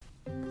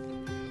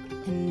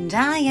And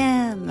I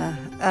am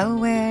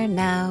Aware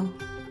Now.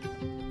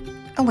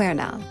 Aware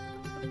Now,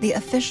 the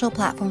official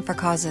platform for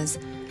causes.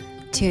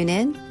 Tune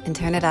in and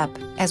turn it up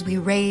as we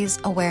raise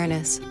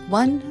awareness,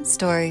 one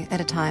story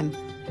at a time,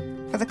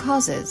 for the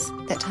causes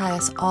that tie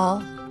us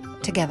all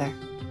together.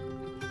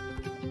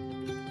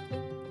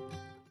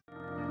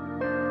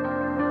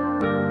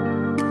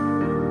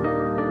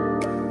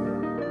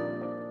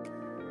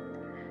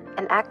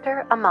 An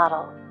actor, a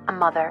model, a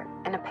mother,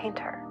 and a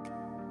painter.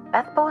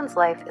 Beth Bowen's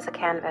life is a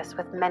canvas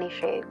with many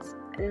shades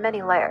and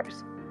many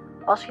layers.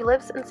 While she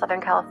lives in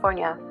Southern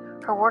California,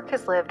 her work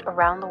has lived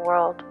around the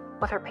world,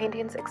 with her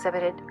paintings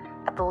exhibited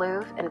at the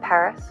Louvre in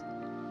Paris,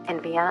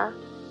 in Vienna,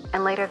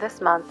 and later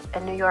this month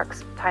in New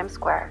York's Times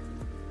Square.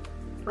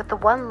 With the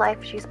one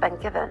life she's been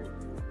given,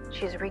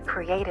 she's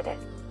recreated it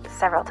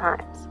several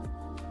times.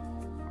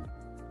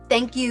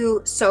 Thank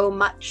you so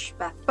much,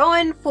 Beth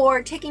Bowen,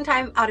 for taking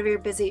time out of your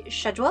busy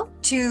schedule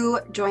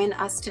to join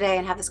us today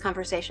and have this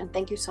conversation.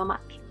 Thank you so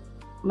much.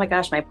 Oh my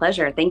gosh, my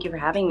pleasure. Thank you for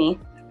having me.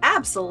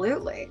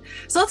 Absolutely.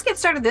 So let's get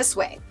started this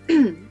way.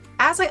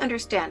 As I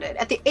understand it,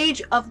 at the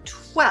age of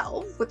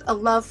 12, with a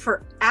love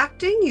for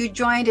acting, you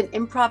joined an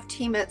improv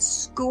team at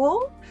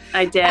school.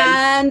 I did.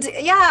 And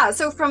yeah,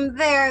 so from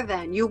there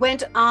then, you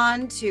went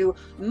on to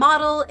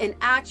model and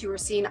act. You were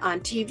seen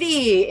on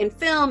TV, in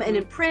film, and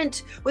in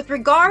print. With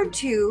regard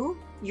to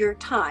your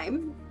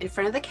time in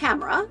front of the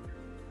camera,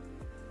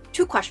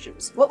 2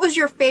 questions. What was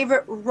your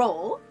favorite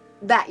role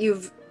that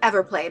you've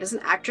ever played as an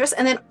actress?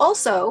 And then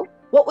also,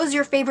 what was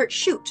your favorite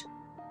shoot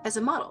as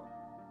a model?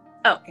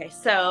 Okay,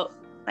 so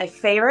my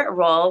favorite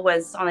role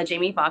was on the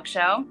Jamie Foxx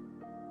show.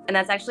 And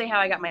that's actually how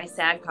I got my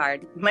SAG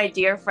card. My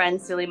dear friend,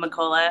 Sully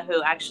McCullough,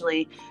 who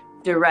actually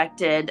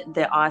directed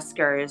the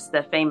Oscars,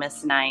 the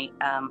famous night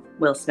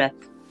Will Smith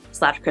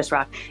slapped Chris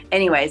Rock.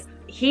 Anyways,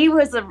 he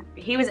was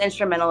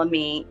instrumental in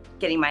me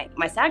getting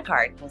my SAG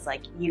card. He was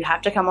like, you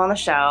have to come on the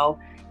show.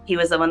 He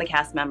was one of the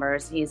cast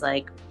members. He's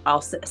like,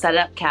 I'll set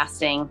up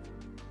casting.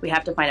 We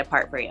have to find a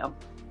part for you.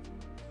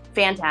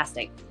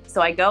 Fantastic.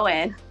 So I go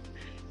in,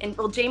 and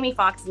well, Jamie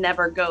Foxx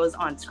never goes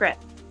on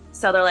script.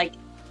 So they're like,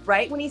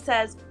 right when he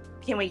says,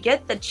 can we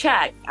get the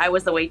check? I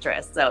was the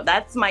waitress. So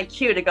that's my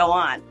cue to go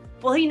on.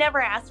 Well, he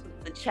never asked for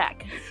the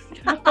check.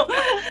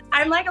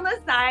 I'm like on the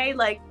side,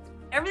 like,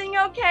 everything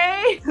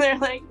okay? They're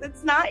like,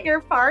 it's not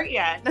your part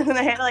yet. And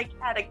they had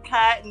a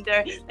cut, and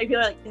they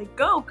feel like,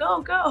 go.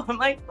 I'm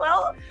like,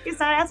 well, he's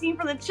not asking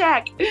for the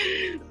check.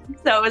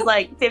 So it was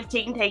like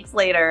 15 takes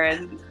later,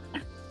 and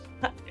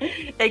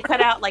they cut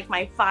out like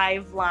my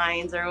 5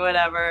 lines or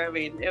whatever. I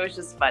mean, it was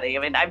just funny.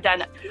 I mean, I've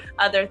done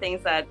other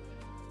things but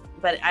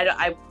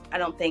I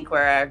don't think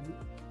were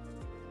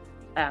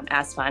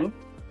as fun.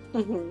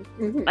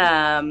 Mm-hmm,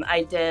 mm-hmm.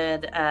 I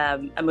did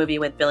a movie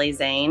with Billy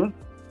Zane,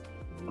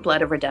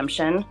 Blood of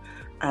Redemption.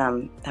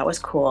 That was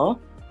cool.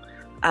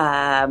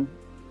 I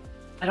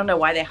don't know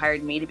why they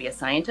hired me to be a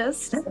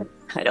scientist.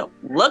 I don't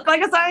look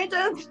like a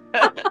scientist.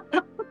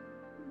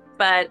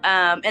 But,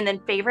 and then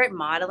favorite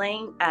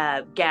modeling,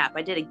 Gap.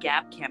 I did a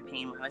Gap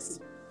campaign when I was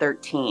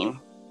 13.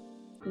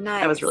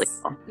 Nice. That was really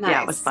cool. Nice.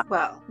 Yeah, it was fun.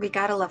 Well, we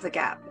gotta love the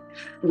Gap.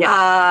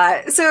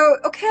 Yeah. So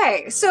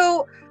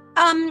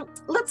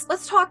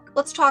let's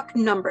talk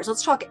numbers.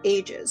 Let's talk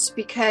ages,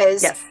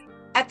 because yes.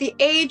 At the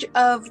age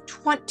of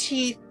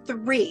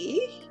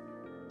 23,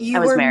 you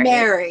was were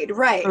married.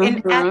 right?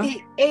 Mm-hmm. And at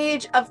the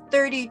age of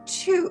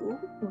 32,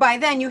 by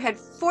then you had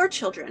 4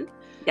 children.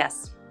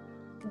 Yes.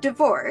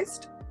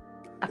 Divorced.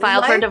 I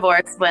filed for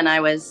divorce when I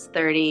was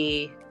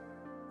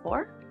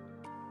 34.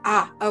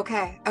 Ah,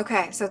 okay.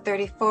 So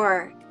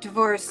 34,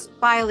 divorce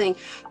filing.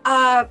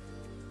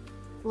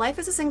 Life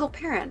as a single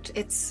parent,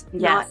 it's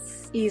not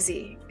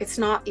easy. It's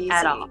not easy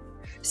at all.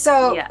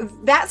 So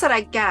that said,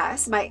 I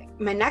guess my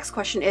next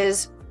question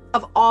is,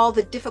 of all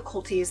the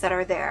difficulties that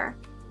are there,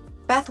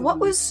 Beth, what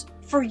was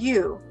for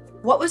you?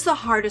 What was the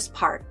hardest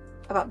part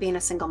about being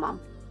a single mom?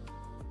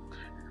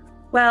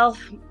 Well,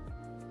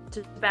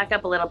 to back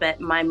up a little bit,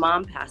 my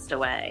mom passed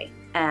away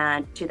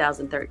in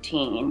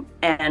 2013.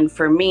 And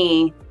for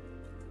me,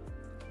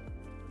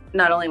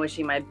 not only was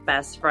she my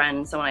best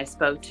friend, someone I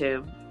spoke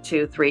to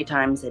 2-3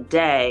 times a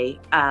day,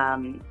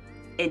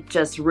 it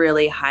just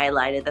really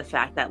highlighted the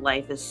fact that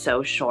life is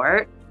so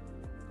short,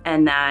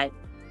 and that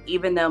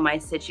even though my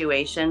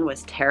situation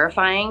was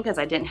terrifying because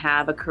I didn't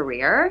have a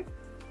career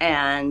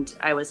and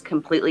I was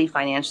completely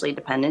financially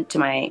dependent to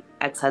my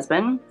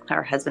ex-husband,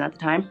 our husband at the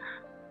time,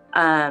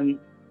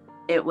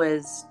 it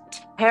was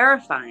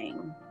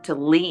terrifying to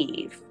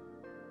leave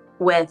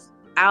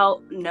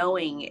without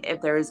knowing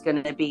if there was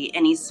going to be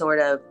any sort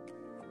of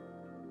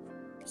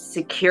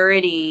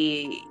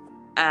security,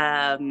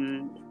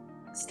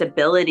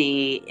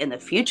 stability in the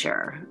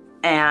future.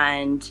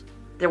 And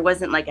there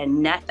wasn't like a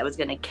net that was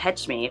going to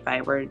catch me if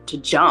I were to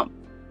jump.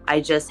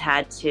 I just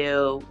had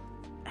to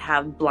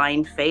have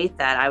blind faith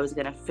that I was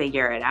going to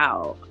figure it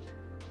out.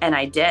 And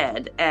I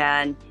did.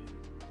 And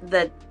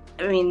the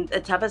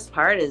toughest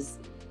part is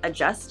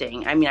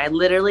adjusting. I mean, I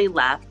literally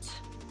left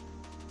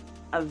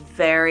a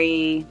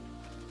very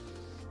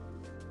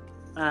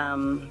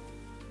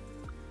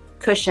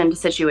cushioned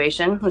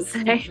situation, let's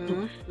say.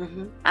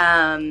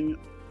 Mm-hmm.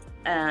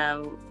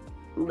 Mm-hmm.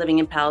 Living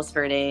in Palos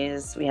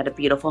Verdes, we had a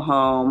beautiful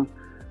home,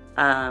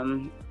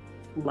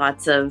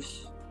 lots of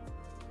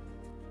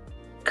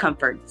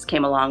comforts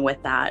came along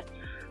with that,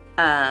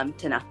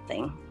 to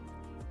nothing.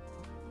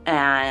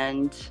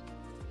 And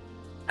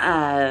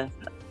I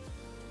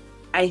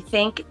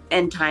think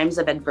in times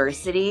of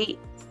adversity,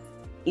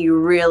 you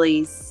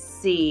really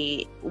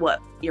see what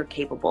you're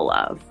capable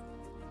of.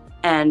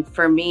 And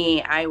for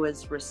me, I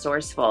was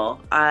resourceful.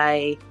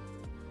 I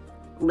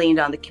leaned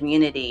on the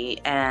community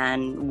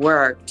and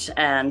worked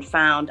and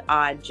found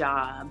odd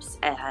jobs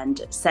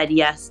and said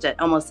yes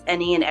to almost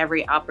any and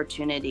every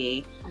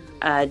opportunity.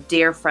 A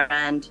dear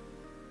friend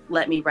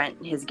let me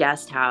rent his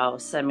guest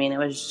house. I mean, it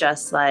was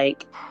just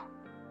like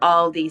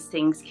all these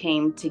things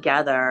came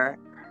together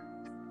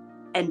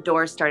and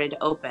doors started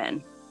to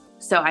open.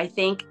 So I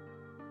think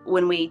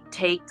when we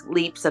take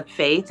leaps of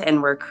faith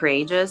and we're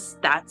courageous,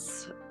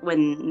 that's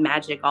when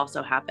magic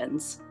also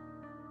happens.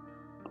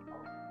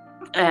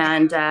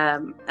 And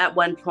at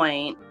one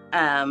point,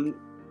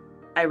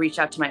 I reached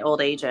out to my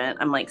old agent.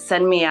 I'm like,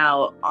 send me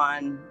out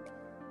on,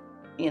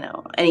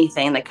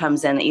 anything that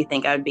comes in that you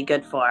think I would be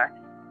good for.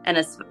 And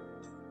as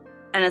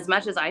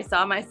much as I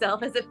saw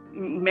myself as a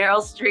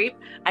Meryl Streep,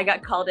 I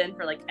got called in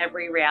for like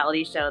every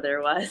reality show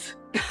there was.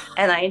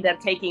 And I ended up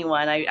taking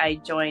one. I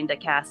joined a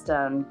cast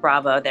on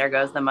Bravo, There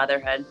Goes the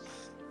Motherhood.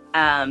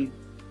 And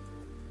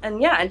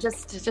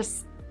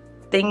just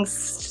things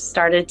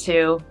started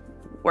to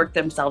work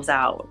themselves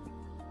out.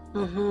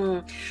 Mm-hmm.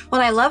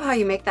 Well, I love how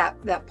you make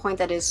that point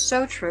that is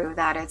so true,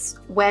 that it's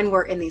when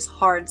we're in these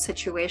hard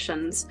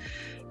situations,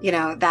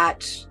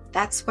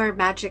 that's where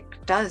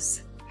magic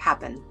does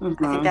happen.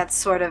 Mm-hmm. I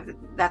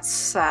think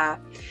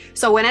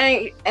so when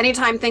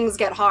anytime things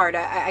get hard,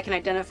 I can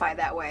identify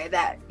that way,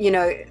 that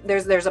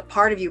there's a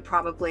part of you,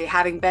 probably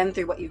having been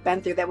through what you've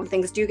been through, that when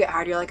things do get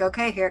hard, you're like,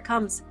 okay, here it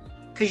comes,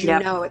 because you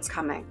know it's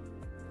coming.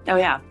 Oh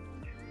yeah.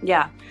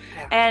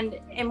 And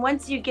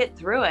once you get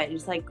through it,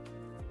 it's like,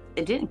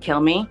 it didn't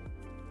kill me,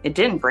 it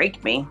didn't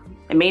break me,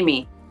 it made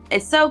me.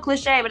 It's so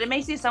cliche, but it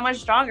makes you so much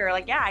stronger.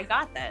 Like, yeah, I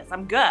got this.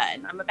 I'm good.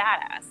 I'm a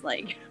badass.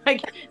 Like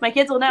my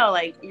kids will know,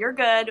 like, you're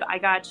good. I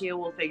got you.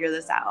 We'll figure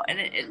this out. And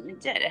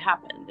it did. It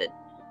happened.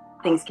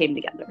 Things came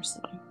together.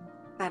 So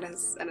that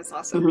is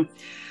awesome.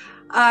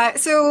 Mm-hmm.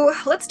 So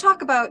let's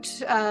talk about,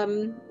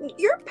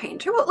 you're a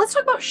painter. Well, let's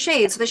talk about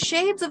shades. The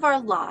shades of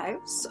our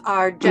lives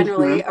are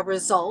generally a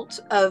result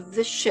of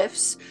the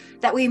shifts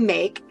that we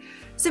make.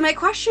 So my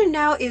question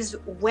now is,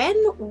 when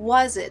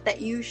was it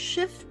that you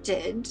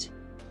shifted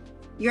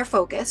your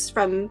focus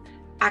from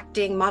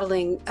acting,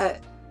 modeling,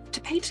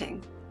 to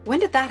painting? When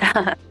did that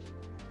happen?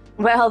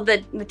 Well, the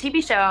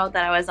TV show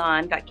that I was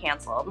on got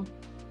canceled.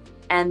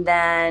 And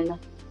then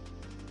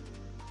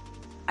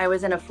I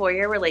was in a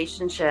 4-year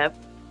relationship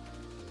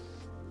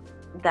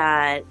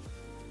that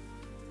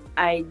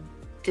I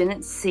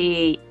didn't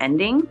see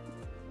ending.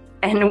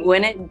 And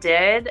when it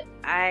did,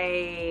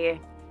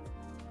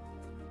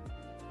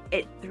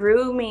 it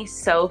threw me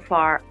so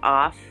far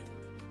off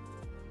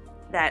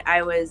that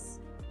I was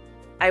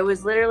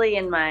literally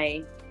in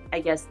my,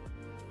 I guess,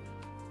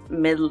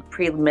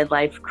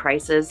 midlife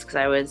crisis, because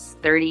I was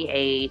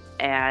 38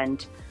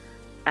 and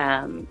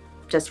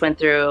just went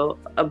through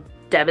a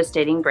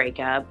devastating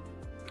breakup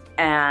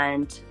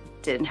and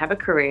didn't have a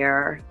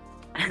career.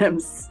 I'm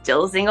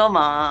still a single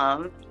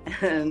mom.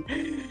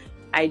 And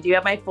I do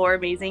have my 4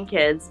 amazing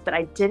kids, but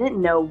I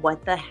didn't know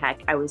what the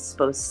heck I was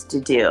supposed to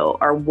do,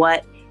 or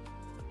what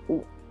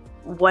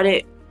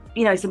it,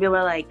 some people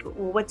are like,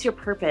 well, what's your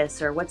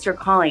purpose or what's your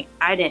calling?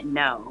 I didn't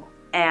know.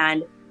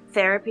 And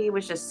therapy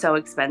was just so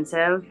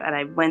expensive. And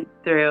I went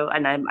through,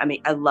 and I'm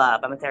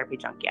a therapy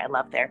junkie. I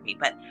love therapy,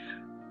 but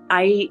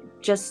I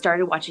just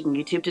started watching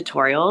YouTube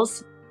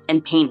tutorials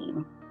and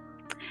painting.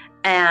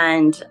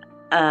 And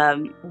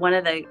one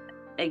of the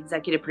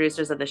executive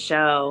producers of the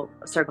show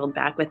circled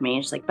back with me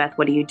and she's like, Beth,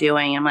 what are you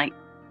doing? I'm like,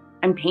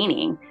 I'm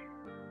painting.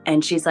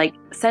 And she's like,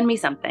 send me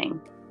something.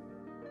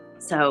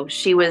 So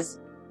she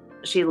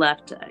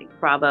left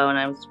Bravo, and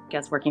I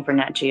was working for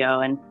Nat Geo,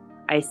 and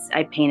I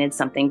painted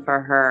something for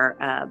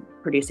her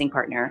producing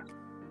partner,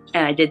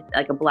 and I did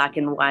like a black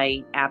and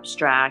white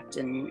abstract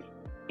and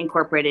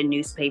incorporated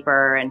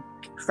newspaper and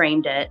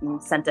framed it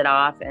and sent it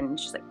off. And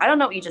she's like, I don't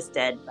know what you just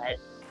did, but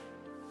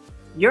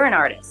you're an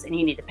artist and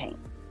you need to paint.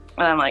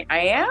 And I'm like, I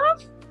am?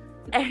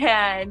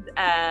 And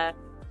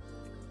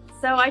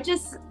so I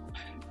just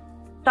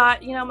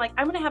thought, I'm like,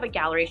 I'm going to have a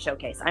gallery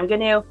showcase. I'm going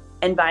to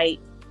invite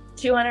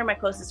 200 of my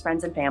closest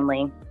friends and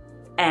family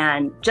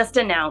and just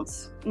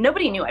announce.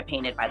 Nobody knew I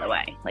painted, by the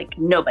way, like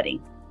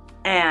nobody.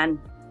 And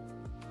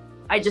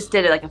I just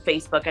did like a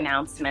Facebook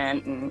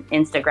announcement and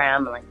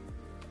Instagram, like,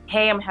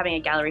 hey, I'm having a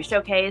gallery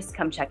showcase,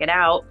 come check it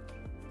out.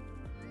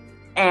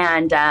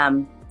 And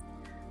all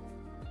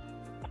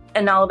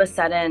of a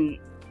sudden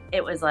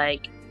it was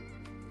like,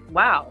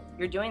 wow,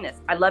 you're doing this.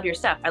 I love your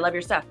stuff.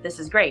 This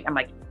is great. I'm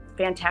like,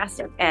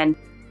 fantastic. And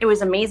it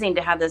was amazing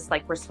to have this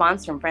like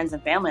response from friends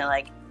and family,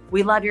 like,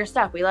 we love your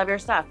stuff.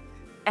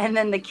 And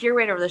then the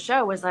curator of the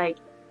show was like,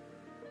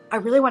 I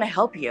really want to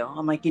help you.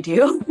 I'm like, you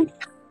do?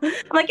 I'm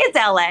like, it's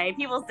LA.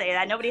 People say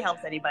that. Nobody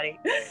helps anybody.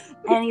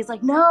 And he's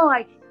like, no,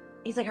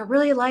 he's like, I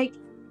really like,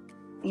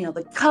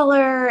 the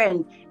color.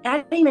 And I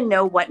didn't even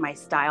know what my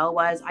style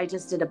was. I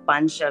just did a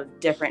bunch of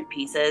different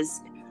pieces.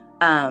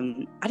 I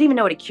didn't even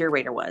know what a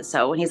curator was.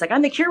 So when he's like,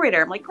 I'm the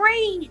curator, I'm like,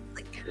 great.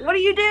 Like, what do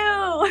you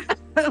do?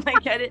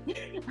 Like,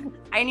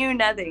 I knew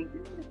nothing.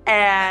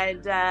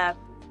 And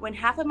when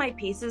half of my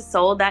pieces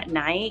sold that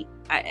night,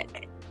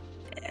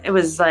 it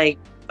was like,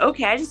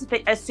 okay, I just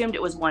assumed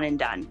it was one and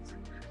done.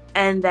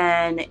 And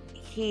then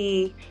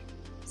he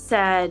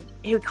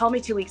would call me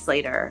 2 weeks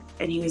later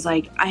and he was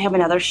like, I have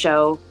another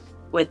show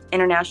with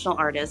international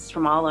artists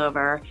from all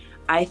over.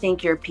 I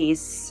think your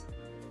piece,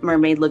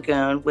 Mermaid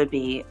Lagoon, would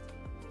be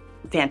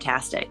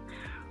fantastic.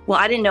 Well,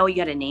 I didn't know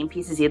you had to name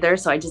pieces either.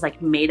 So I just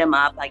like made them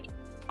up like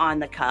on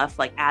the cuff,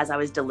 like as I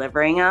was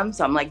delivering them.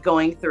 So I'm like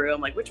going through,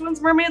 I'm like, which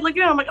one's Mermaid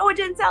Lagoon? I'm like, oh, it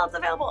didn't sell. It's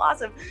available.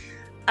 Awesome.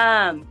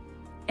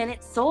 And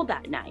it sold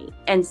that night.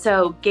 And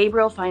so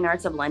Gabriel Fine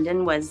Arts of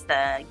London was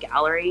the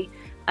gallery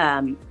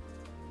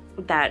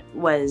that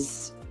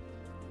was,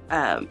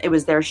 it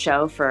was their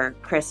show for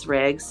Chris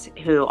Riggs,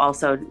 who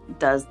also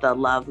does the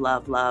Love,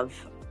 Love, Love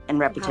and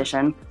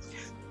Repetition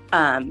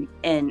out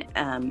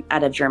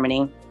of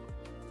Germany.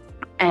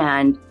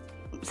 And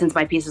since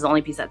my piece is the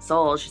only piece that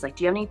sold, she's like,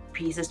 do you have any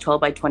pieces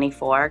 12 by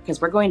 24?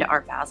 Because we're going to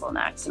Art Basel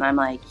next. And I'm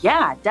like,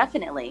 yeah,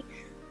 definitely.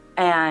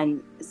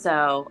 And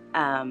so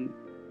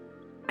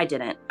I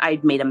didn't. I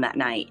made them that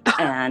night.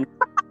 And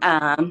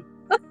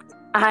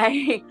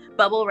I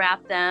bubble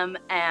wrapped them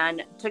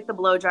and took the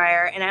blow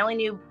dryer. And I only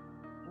knew,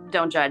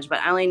 don't judge, but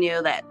I only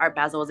knew that Art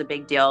Basel was a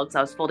big deal because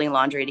I was folding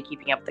laundry to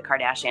Keeping Up with the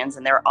Kardashians.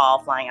 And they were all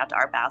flying out to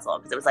Art Basel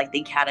because it was like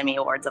the Academy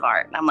Awards of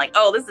Art. And I'm like,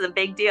 oh, this is a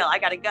big deal. I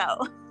got to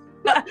go.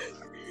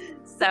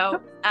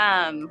 So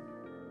I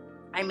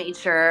made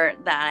sure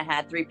that I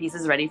had 3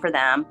 pieces ready for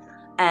them.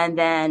 And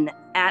then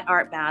at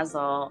Art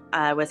Basel,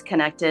 I was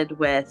connected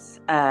with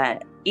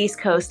East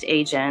Coast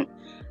agent,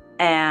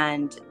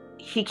 and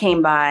he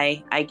came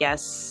by, I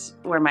guess,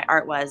 where my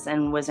art was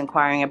and was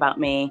inquiring about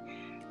me.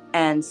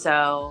 And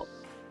so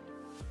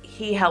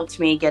he helped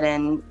me get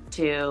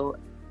into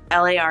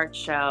LA Art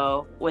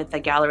Show with the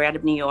gallery out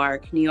of New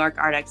York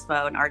Art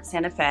Expo, and Art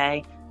Santa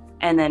Fe.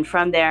 And then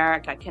from there, I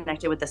got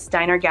connected with the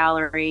Steiner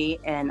Gallery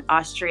in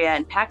Austria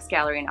and Pax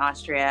Gallery in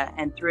Austria.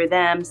 And through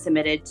them,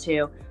 submitted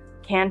to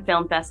Cannes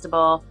Film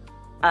Festival,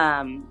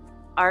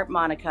 Art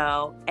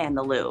Monaco, and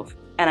the Louvre.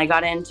 And I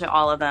got into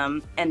all of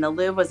them. And the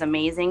Louvre was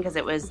amazing because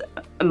it was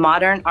a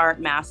modern art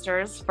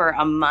masters for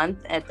a month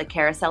at the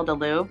Carousel du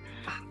Louvre.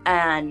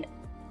 And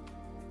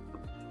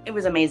it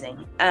was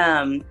amazing.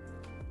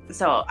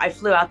 So I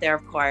flew out there,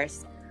 of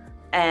course.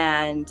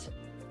 And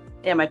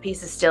yeah, my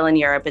piece is still in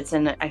Europe. It's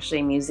in actually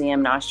a museum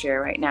in Austria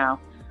right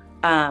now.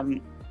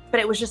 But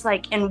it was just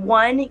like in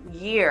 1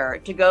 year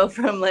to go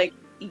from like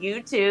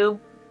YouTube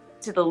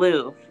to the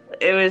Louvre.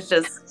 It was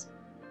just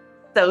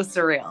so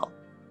surreal.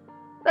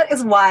 That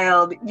is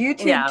wild.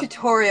 YouTube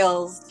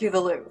tutorials to the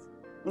Louvre.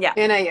 Yeah.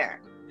 In a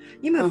year.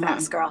 You move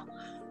fast, girl.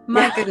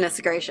 My goodness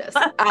gracious.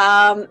 It's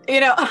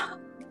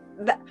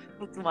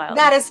wild.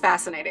 That is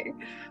fascinating.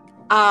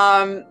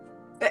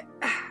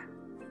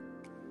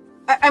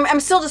 I'm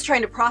still just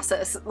trying to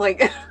process,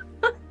 like.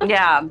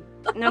 Yeah,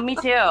 no, me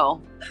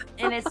too.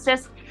 And it's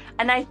just,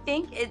 and I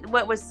think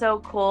what was so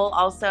cool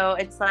also,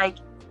 it's like,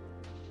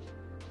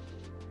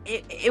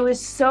 it was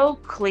so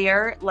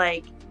clear,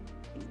 like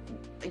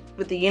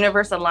with the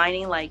universe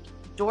aligning, like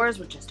doors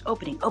were just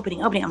opening.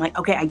 I'm like,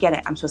 okay, I get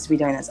it. I'm supposed to be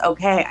doing this.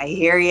 Okay, I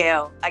hear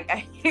you. Like,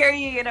 I hear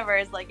you,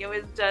 universe. Like, it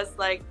was just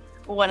like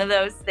one of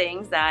those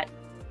things that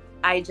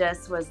I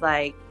just was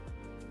like,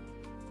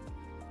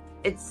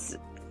 I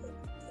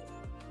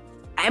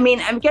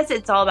guess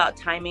it's all about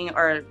timing,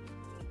 or,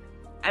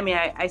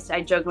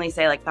 I jokingly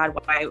say, like, God,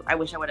 I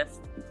wish I would have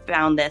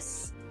found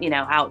this,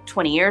 out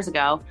 20 years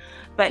ago,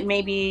 but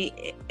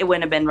maybe it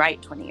wouldn't have been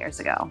right 20 years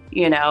ago.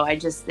 I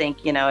just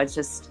think, it's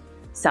just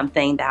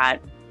something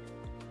that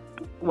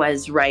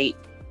was right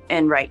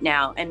and right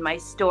now. And my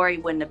story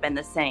wouldn't have been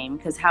the same,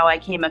 because how I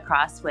came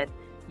across with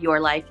Your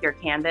Life, Your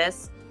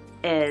Canvas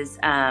is,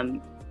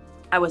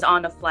 I was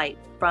on a flight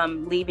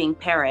from leaving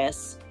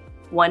Paris,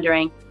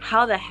 wondering,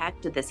 how the heck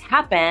did this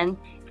happen?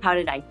 How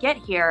did I get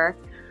here?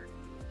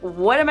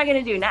 What am I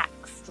going to do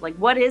next? Like,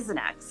 what is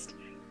next?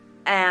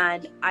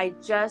 And I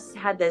just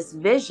had this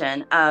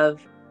vision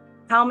of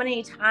how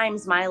many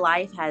times my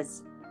life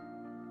has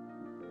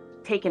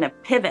taken a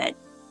pivot,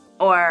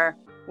 or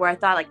where I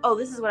thought, like, oh,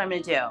 this is what I'm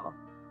going to do.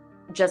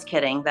 Just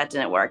kidding. That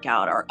didn't work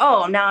out. Or,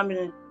 oh, now I'm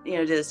going to,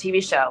 do this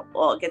TV show.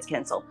 Well, it gets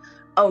canceled.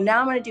 Oh, now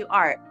I'm going to do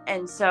art.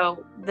 And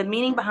so the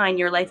meaning behind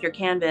Your Life, Your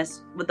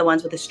Canvas, with the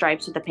ones with the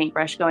stripes with the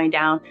paintbrush going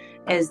down,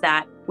 is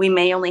that we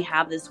may only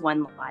have this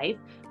one life,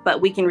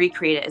 but we can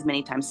recreate it as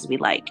many times as we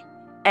like.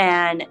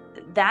 And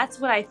that's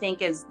what I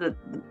think is the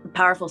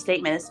powerful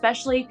statement,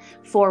 especially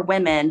for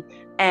women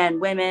and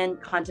women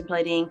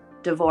contemplating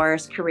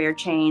divorce, career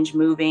change,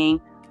 moving,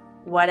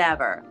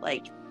 whatever.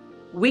 Like,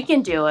 we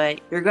can do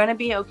it. You're going to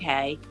be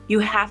okay. You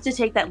have to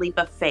take that leap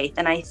of faith.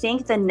 And I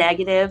think the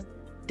negative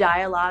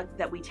dialogue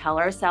that we tell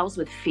ourselves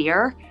with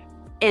fear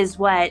is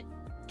what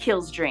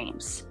kills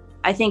dreams.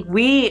 I think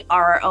we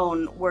are our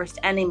own worst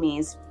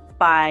enemies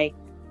by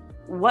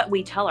what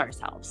we tell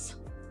ourselves.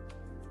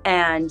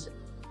 And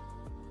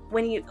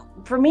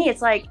for me,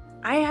 it's like,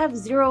 I have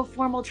zero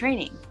formal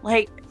training.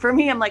 Like, for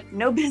me, I'm like,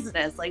 no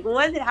business. Like,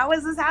 how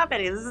is this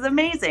happening? This is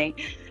amazing.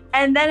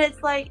 And then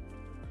it's like,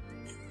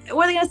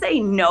 what are they going to say?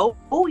 No,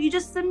 you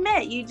just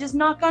submit. You just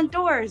knock on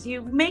doors.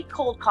 You make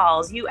cold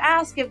calls. You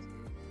ask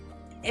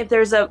if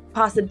there's a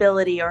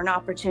possibility or an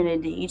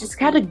opportunity. You just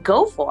got to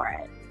go for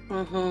it.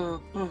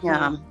 Mm-hmm, mm-hmm.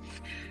 Yeah.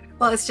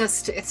 Well,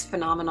 it's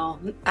phenomenal.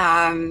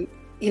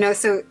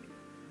 So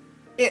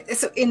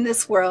in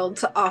this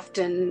world,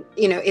 often,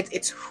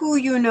 it's who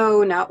you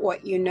know, not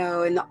what you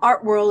know. In the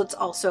art world, it's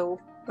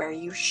also where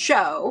you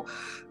show.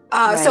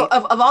 Right. So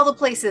of all the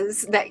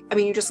places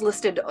you just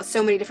listed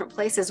so many different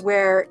places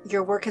where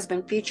your work has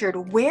been featured,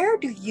 where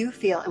do you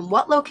feel, in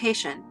what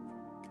location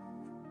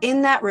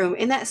in that room,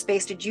 in that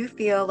space, did you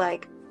feel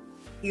like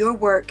your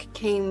work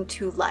came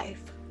to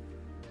life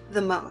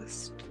the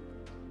most?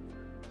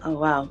 Oh,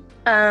 wow.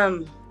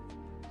 God,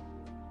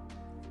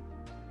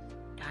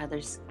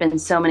 there's been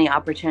so many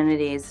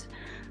opportunities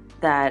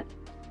that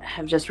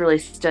have just really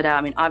stood out.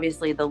 I mean,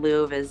 obviously the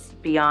Louvre is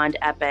beyond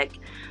epic.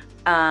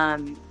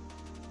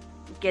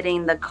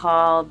 Getting the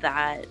call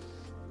that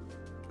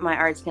my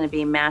art's going to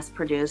be mass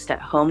produced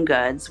at Home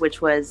Goods,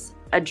 which was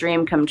a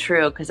dream come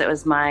true because it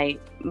was my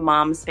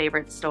mom's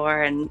favorite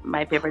store and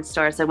my favorite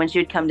store. So when she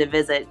would come to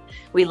visit,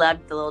 we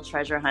loved the little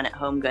treasure hunt at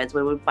Home Goods.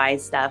 We would buy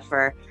stuff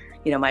for,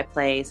 my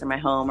place or my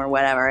home or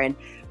whatever.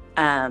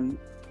 And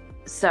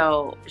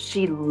so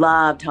she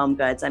loved Home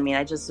Goods. I mean,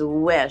 I just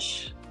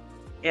wish,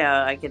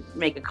 I could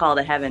make a call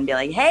to heaven and be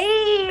like,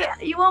 hey,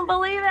 you won't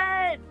believe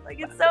it. Like,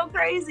 it's so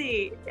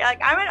crazy.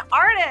 Like, I'm an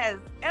artist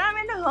and I'm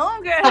into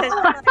Home Goods.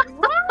 I'm like,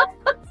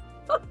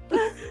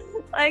 what?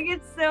 Like,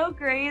 it's so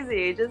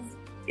crazy.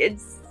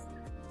 It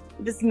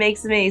just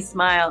makes me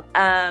smile.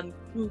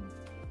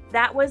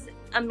 That was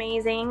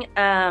amazing.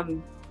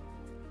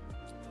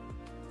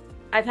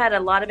 I've had a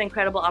lot of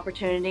incredible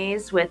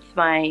opportunities with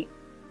my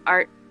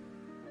art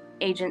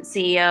agent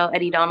CEO,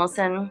 Eddie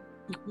Donaldson.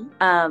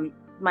 Mm-hmm.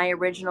 My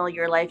original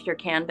Your Life, Your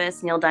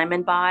Canvas, Neil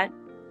Diamond bought.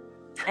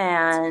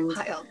 And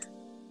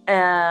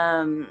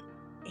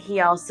he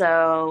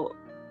also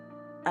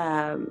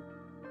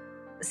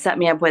set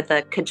me up with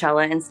a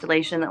Coachella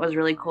installation that was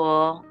really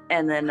cool.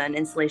 And then an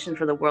installation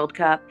for the World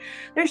Cup.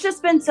 There's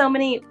just been so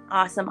many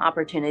awesome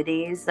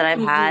opportunities that I've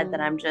mm-hmm. had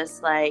that I'm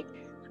just like,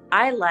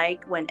 I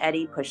like when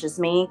Eddie pushes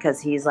me because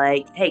he's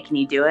like, hey, can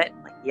you do it?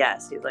 I'm like,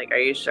 yes. He's like, are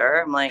you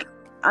sure? I'm like,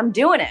 I'm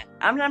doing it.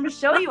 I'm going to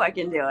show you I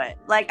can do it.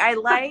 Like, I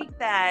like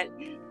that,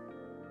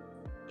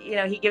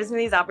 he gives me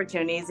these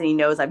opportunities and he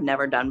knows I've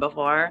never done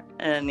before.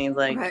 And he's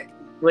like, okay.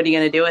 What are you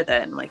going to do with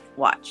it? And I'm like,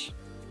 watch.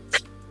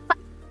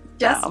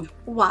 Just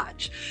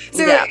watch.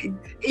 So,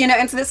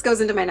 and so this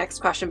goes into my next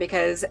question,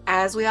 because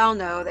as we all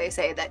know, they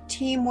say that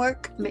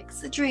teamwork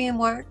makes the dream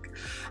work.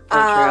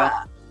 True.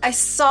 I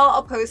saw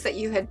a post that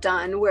you had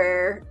done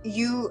where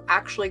you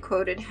actually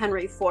quoted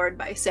Henry Ford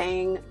by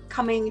saying,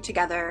 coming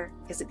together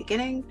is a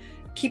beginning,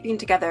 keeping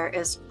together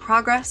is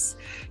progress,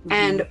 mm-hmm.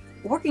 and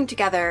working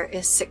together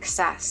is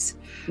success.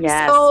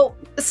 Yes.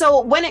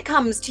 So when it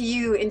comes to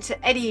you and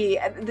to Eddie,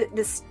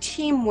 this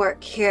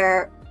teamwork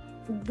here,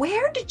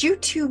 where did you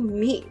two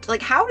meet?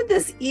 Like, how did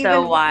this even,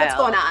 so wild. What's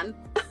going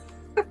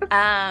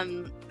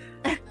on?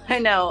 I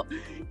know.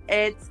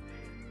 It's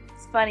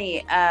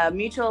funny. A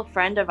mutual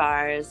friend of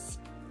ours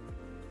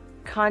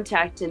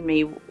contacted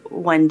me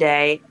one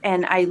day,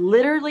 and I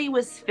literally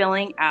was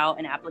filling out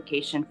an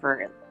application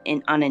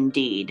on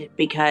Indeed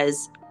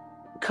because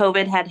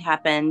COVID had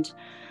happened.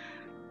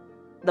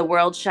 The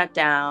world shut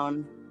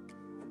down.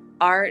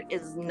 Art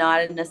is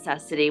not a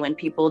necessity when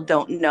people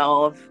don't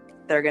know if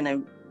they're going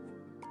to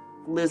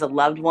lose a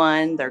loved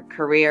one, their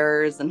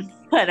careers and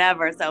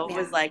whatever. So it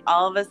was like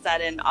all of a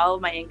sudden, all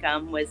of my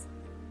income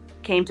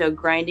came to a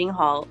grinding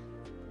halt.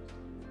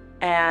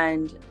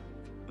 And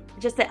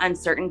just the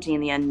uncertainty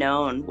and the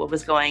unknown, what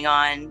was going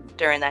on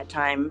during that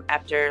time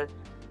after,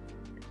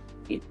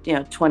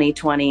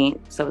 2020.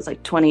 So it was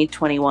like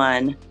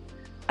 2021.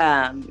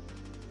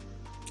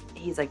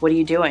 He's like, what are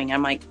you doing?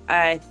 I'm like,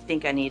 I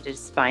think I need to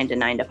just find a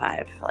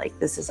 9-to-5. Like,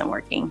 this isn't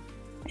working.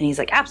 And he's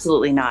like,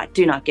 absolutely not.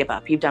 Do not give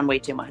up. You've done way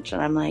too much.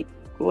 And I'm like,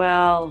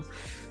 well,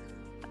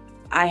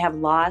 I have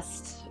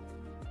lost,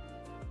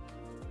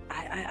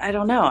 I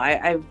don't know.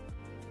 I've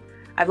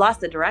lost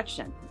the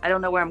direction. I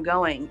don't know where I'm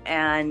going.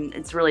 And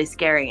it's really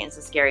scary. It's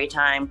a scary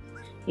time.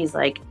 He's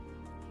like,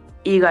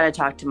 you got to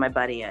talk to my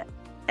buddy,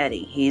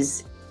 Eddie.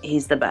 He's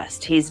the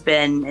best. He's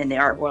been in the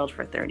art world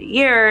for 30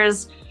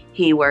 years.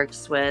 He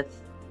works with,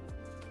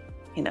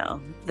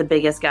 the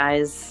biggest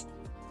guys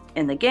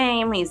in the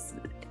game.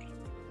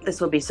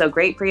 This will be so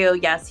great for you.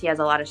 Yes, he has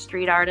a lot of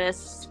street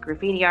artists,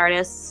 graffiti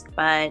artists,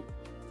 but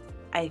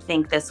I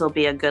think this will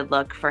be a good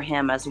look for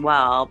him as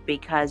well,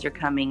 because you're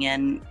coming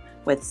in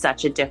with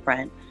such a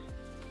different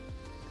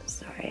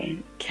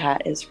Sorry,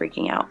 cat is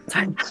freaking out.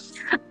 Sorry.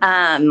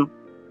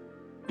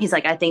 He's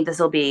like, I think this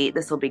will be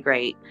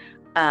great.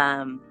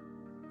 And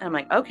I'm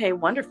like, okay,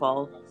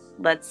 wonderful.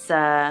 Let's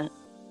set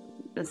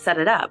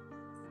it up.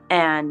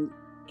 And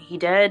he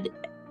did.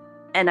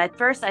 And at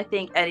first, I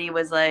think Eddie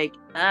was like,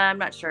 I'm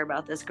not sure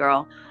about this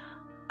girl.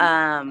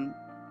 And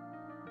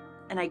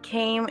I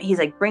came. He's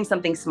like, bring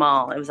something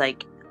small. It was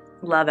like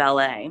Love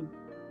LA.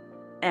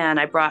 And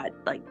I brought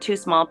like 2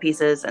 small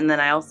pieces, and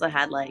then I also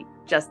had like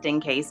just in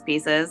case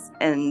pieces,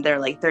 and they're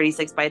like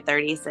 36 by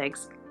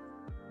 36.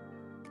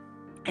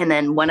 And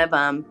then one of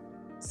them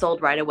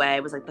sold right away.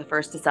 It was like the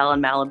first to sell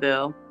in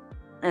Malibu.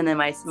 And then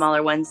my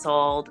smaller one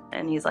sold,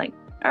 and he's like,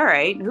 all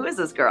right, who is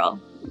this girl?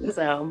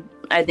 So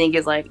I think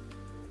he's like,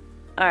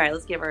 all right,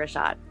 let's give her a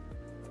shot.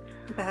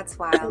 That's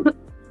wild.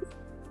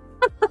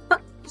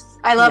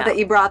 I love that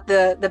you brought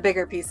the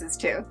bigger pieces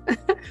too.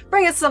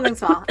 Bring us something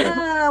small.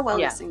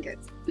 Wellness and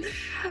goods.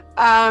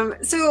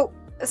 So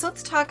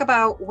let's talk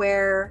about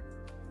where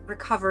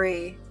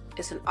recovery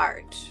is an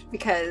art,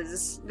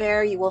 because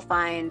there you will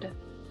find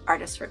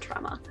artists for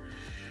trauma.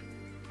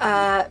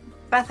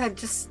 Beth, I'd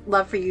just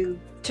love for you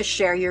to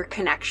share your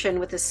connection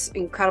with this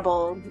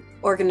incredible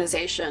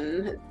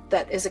organization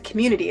that is a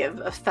community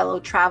of fellow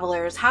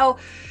travelers. How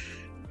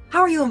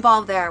are you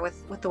involved there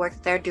with the work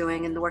that they're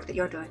doing and the work that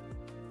you're doing?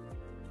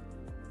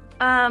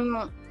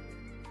 I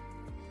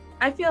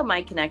feel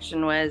my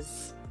connection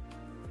was,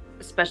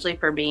 especially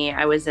for me,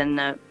 I was in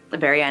a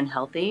very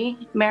unhealthy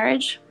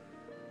marriage.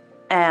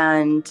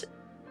 And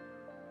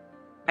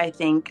I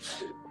think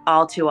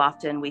all too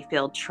often we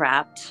feel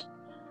trapped,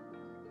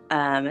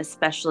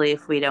 especially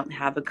if we don't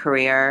have a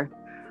career.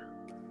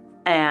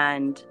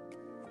 And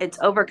it's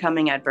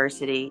overcoming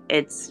adversity.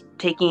 It's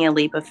taking a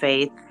leap of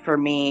faith. For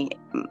me,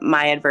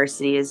 my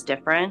adversity is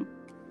different.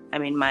 I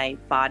mean, my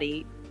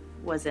body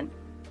wasn't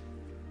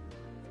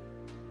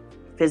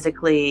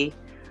physically.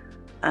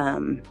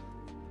 You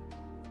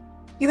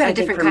had a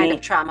different kind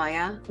of trauma,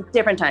 yeah?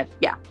 Different type,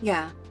 yeah.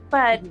 Yeah.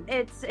 But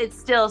it's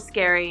still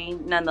scary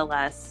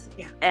nonetheless.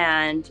 Yeah.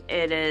 And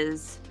it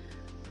is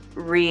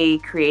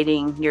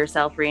recreating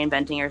yourself,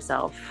 reinventing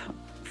yourself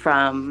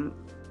from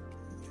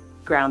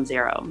ground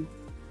zero.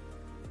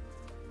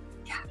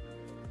 Yeah.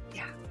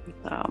 Yeah.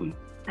 So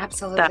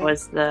absolutely.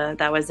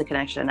 That was the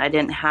connection. I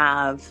didn't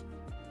have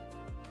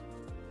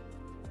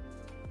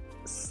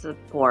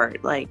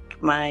support. Like,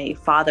 my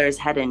father's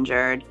head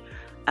injured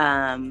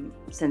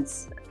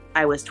since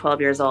I was 12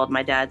 years old.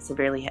 My dad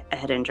severely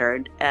head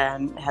injured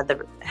and has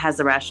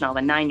the rationale of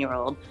a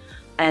 9-year-old.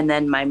 And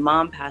then my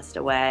mom passed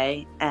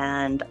away,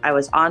 and I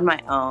was on my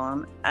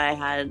own. I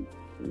had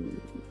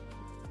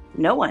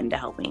no one to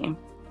help me.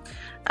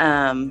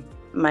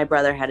 My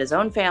brother had his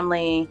own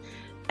family,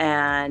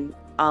 and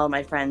all of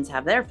my friends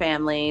have their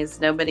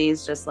families.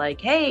 Nobody's just like,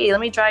 hey, let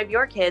me drive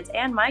your kids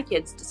and my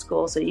kids to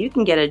school so you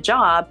can get a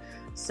job.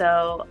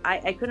 So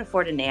I couldn't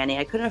afford a nanny.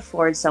 I couldn't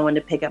afford someone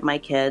to pick up my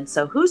kids.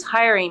 So who's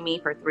hiring me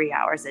for 3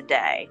 hours a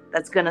day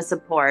that's going to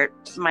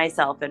support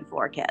myself and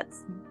 4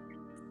 kids?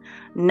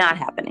 Not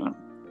happening.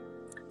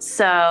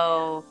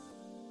 So,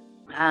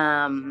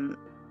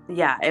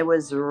 yeah, it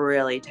was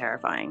really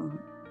terrifying.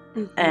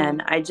 Mm-hmm.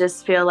 And I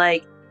just feel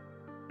like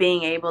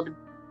being able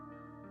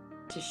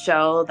to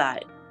show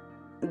that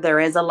there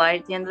is a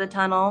light at the end of the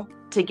tunnel,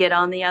 to get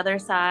on the other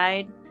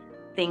side,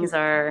 things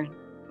are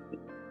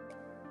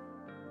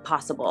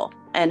possible.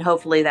 And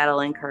hopefully that'll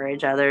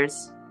encourage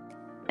others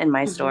in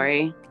my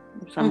story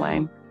in some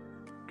way.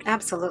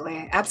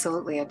 Absolutely.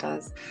 Absolutely it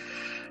does.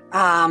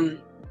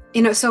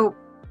 So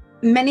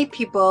many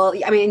people,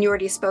 I mean, you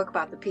already spoke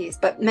about the piece,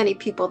 but many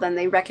people then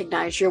they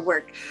recognize your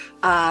work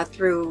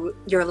through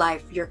your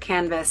life, your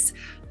canvas,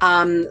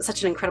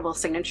 such an incredible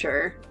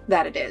signature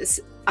that it is.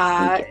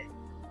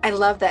 I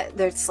love that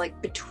there's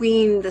like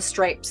between the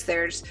stripes,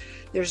 there's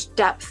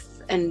depth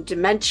and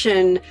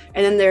dimension,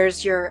 and then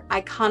there's your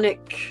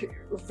iconic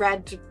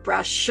red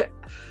brush.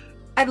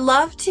 I'd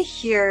love to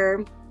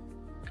hear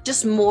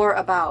just more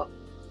about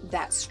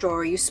that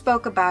story. You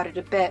spoke about it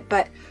a bit,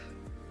 but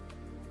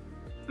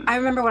I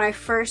remember when I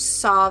first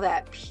saw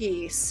that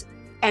piece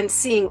and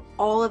seeing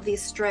all of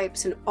these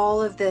stripes and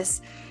all of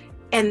this,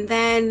 and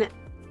then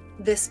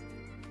this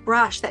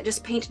brush that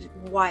just painted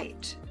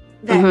white,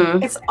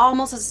 that it's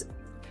almost as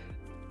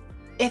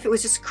if it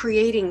was just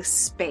creating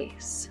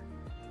space,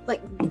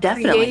 like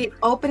definitely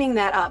opening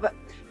that up. I'd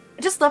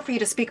just love for you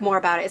to speak more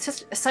about it. It's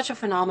just such a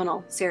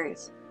phenomenal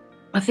series.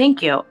 Well,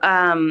 thank you.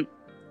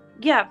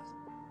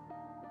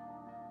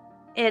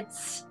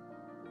 It's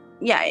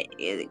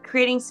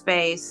creating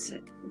space,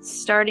 it's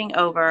starting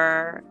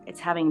over, it's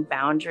having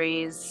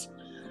boundaries,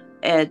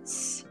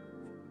 it's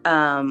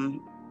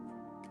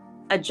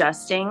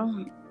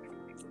adjusting.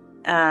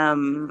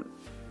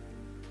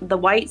 The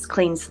white's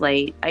clean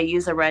slate. I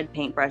use a red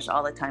paintbrush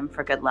all the time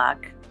for good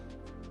luck.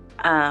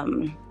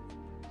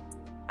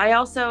 It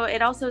also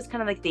is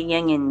kind of like the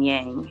yin and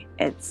yang.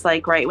 It's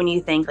like right when you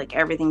think like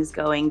everything's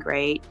going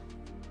great,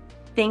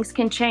 things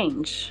can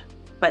change,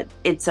 but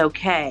it's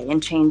okay,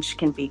 and change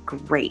can be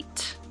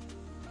great.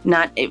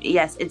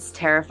 Yes, it's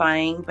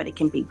terrifying, but it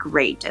can be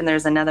great. And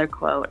there's another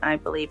quote, I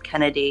believe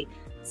Kennedy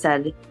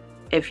said,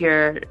 if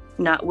you're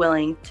not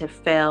willing to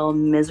fail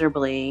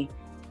miserably,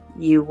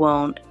 you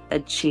won't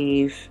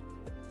achieve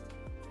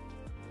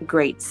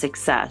great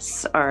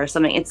success or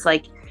something. It's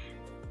like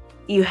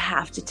you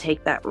have to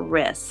take that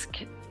risk.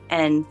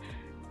 And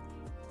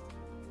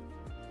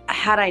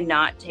had I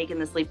not taken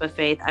this leap of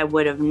faith, I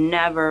would have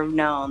never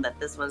known that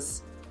this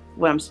was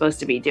what I'm supposed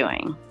to be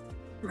doing.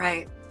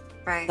 Right.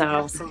 So,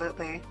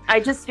 absolutely.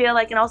 I just feel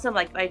like, and also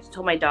like I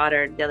told my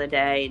daughter the other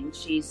day, and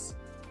she's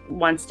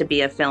wants to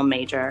be a film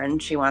major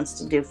and she wants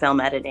to do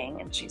film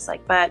editing, and she's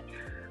like, but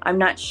I'm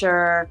not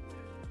sure,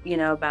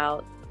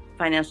 about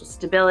financial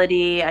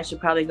stability. I should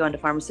probably go into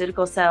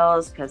pharmaceutical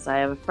sales because I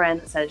have a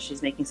friend that says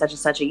she's making such and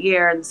such a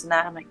year and this and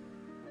that. I'm like,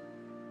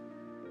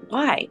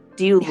 why?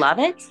 Do you love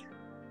it?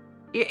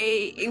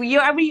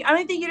 I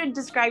don't think you'd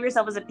describe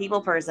yourself as a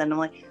people person. I'm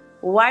like,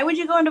 why would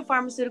you go into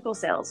pharmaceutical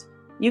sales?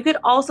 You could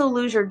also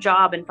lose your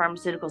job in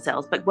pharmaceutical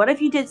sales, but what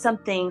if you did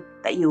something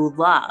that you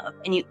love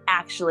and you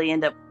actually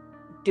end up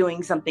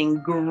doing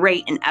something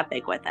great and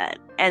epic with it?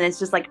 And it's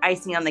just like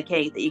icing on the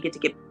cake that you get to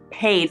get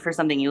paid for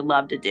something you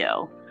love to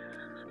do.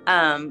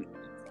 So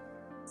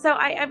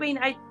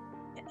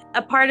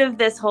a part of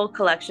this whole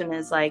collection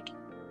is like,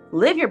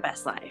 live your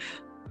best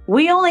life.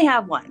 We only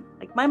have one.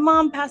 Like, my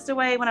mom passed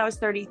away when I was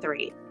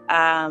 33.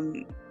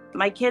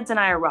 My kids and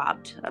I are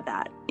robbed of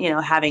that,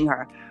 having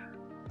her.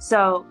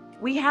 So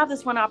we have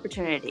this one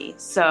opportunity.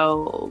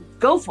 So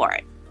go for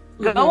it.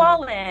 Go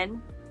all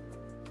in.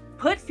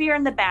 Put fear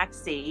in the back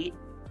seat.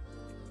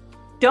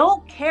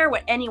 Don't care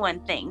what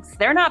anyone thinks.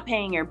 They're not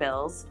paying your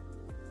bills.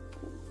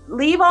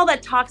 Leave all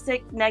that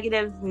toxic,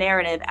 negative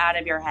narrative out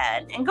of your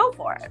head and go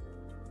for it.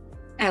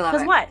 I love it.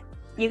 Because what?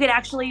 You could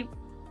actually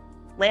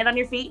land on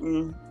your feet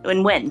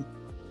and win.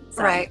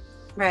 So. Right.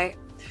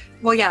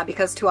 Well, yeah,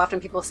 because too often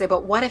people say,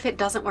 but what if it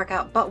doesn't work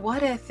out? But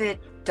what if it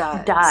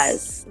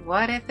does?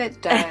 What if it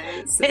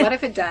does? What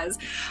if it does?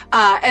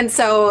 And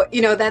so,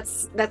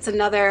 that's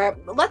another,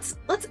 let's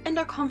end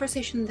our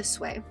conversation this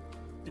way.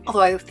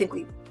 Although I think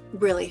we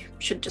really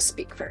should just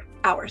speak for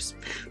hours.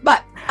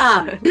 But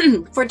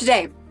for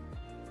today,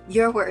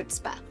 your words,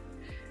 Beth.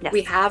 Yes.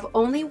 We have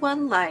only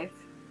one life,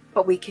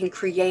 but we can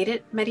create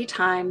it many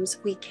times.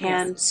 We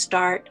can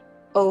start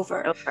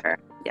over.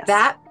 Yes.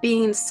 That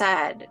being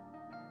said,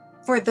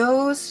 for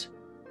those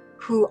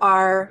who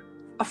are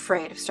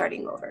afraid of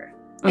starting over,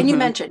 and you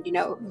mentioned,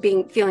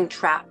 feeling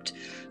trapped,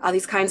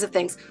 these kinds of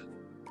things,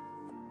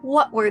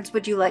 what words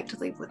would you like to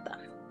leave with them?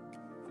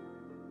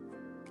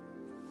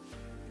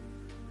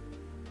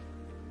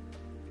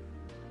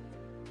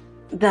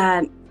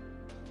 That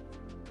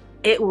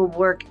it will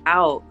work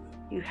out.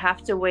 You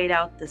have to wait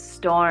out the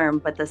storm,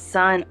 but the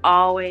sun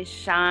always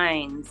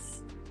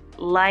shines.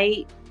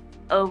 Light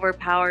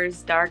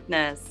overpowers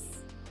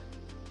darkness.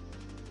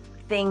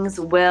 Things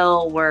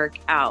will work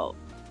out.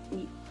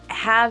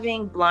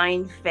 Having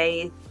blind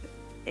faith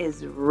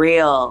is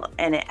real,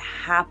 and it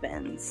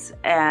happens.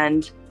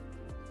 And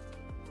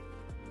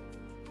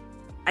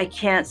I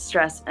can't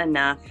stress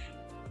enough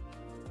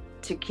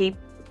to keep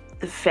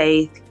the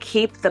faith,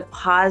 keep the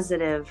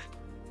positive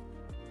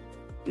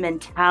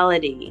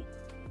mentality,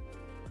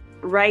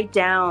 write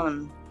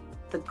down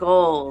the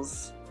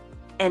goals.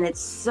 And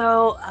it's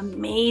so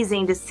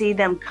amazing to see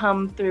them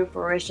come through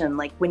fruition.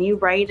 Like when you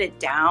write it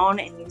down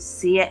and you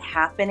see it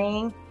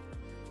happening,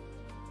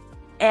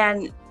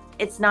 and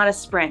it's not a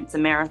sprint, it's a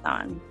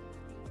marathon.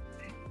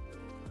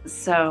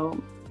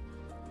 So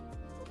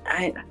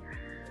I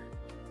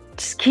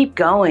just keep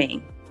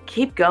going.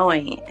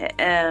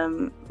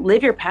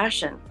 Live your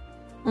passion.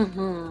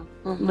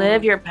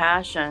 Live your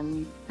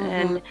passion.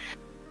 And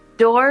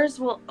doors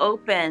will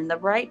open. The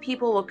right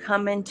people will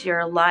come into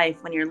your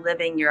life when you're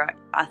living your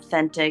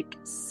authentic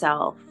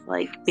self,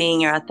 like being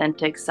your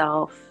authentic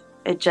self.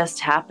 It just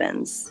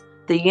happens.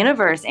 The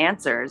universe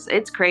answers.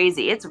 It's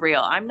crazy. It's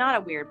real. I'm not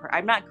a weird person.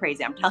 I'm not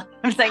crazy. I'm telling you,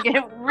 I'm like,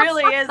 it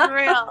really is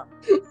real.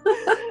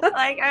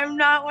 Like, I'm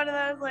not one of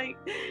those, like,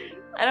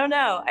 I don't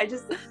know.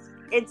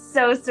 It's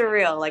so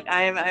surreal. Like,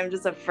 I'm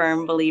just a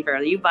firm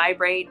believer. You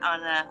vibrate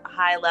on a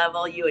high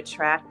level, you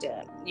attract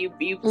it.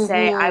 You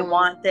say, I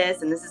want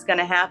this, and this is going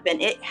to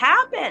happen. It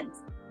happens.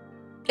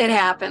 It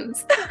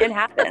happens. It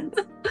happens.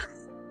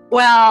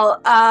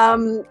 Well,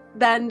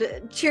 then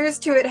cheers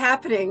to it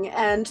happening,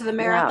 and to the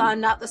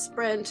marathon, not the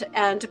sprint,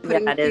 and to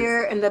putting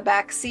fear in the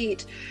back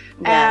seat,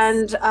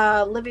 and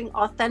living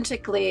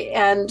authentically,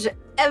 and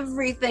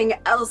everything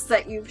else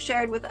that you've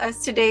shared with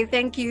us today.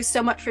 Thank you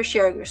so much for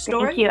sharing your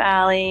story. Thank you,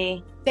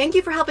 Allie. Thank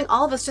you for helping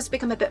all of us just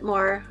become a bit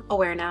more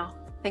aware now.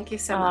 Thank you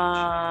so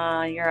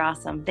much. You're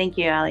awesome. Thank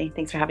you, Allie.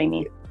 Thanks for having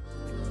me.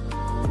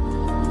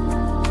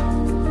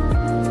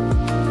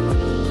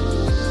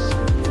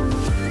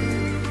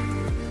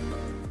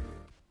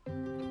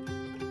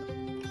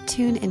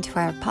 Tune into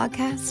our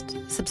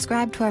podcast,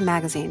 subscribe to our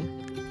magazine,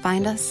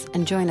 find us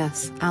and join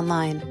us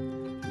online.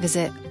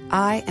 Visit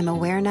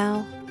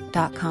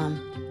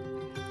IamAwareNow.com.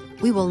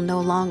 We will no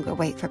longer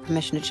wait for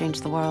permission to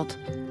change the world.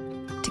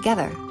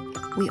 Together,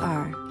 we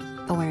are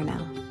Aware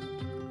Now.